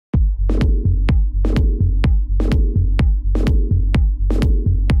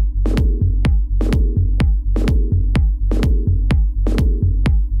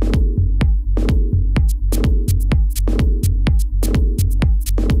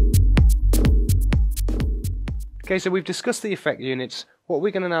Okay, so we've discussed the effect units. What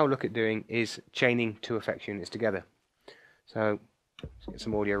we're going to now look at doing is chaining two effects units together. So let's get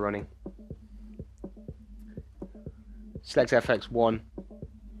some audio running. Select FX1,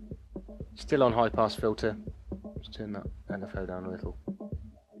 still on high pass filter. Let's turn that LFO down a little.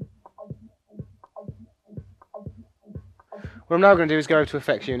 What I'm now going to do is go over to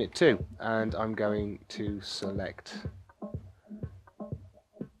effects unit 2, and I'm going to select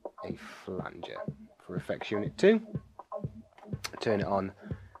a flanger for effects unit 2. Turn it on.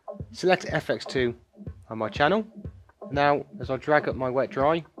 Select FX2 on my channel. Now, as I drag up my wet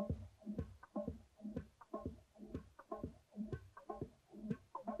dry, you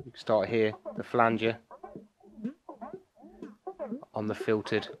can start here, the flanger on the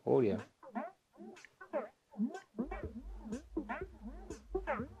filtered audio.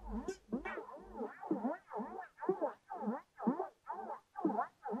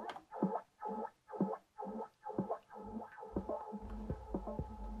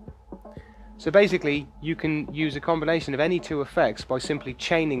 So basically, you can use a combination of any two effects by simply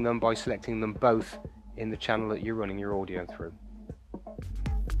chaining them by selecting them both in the channel that you're running your audio through.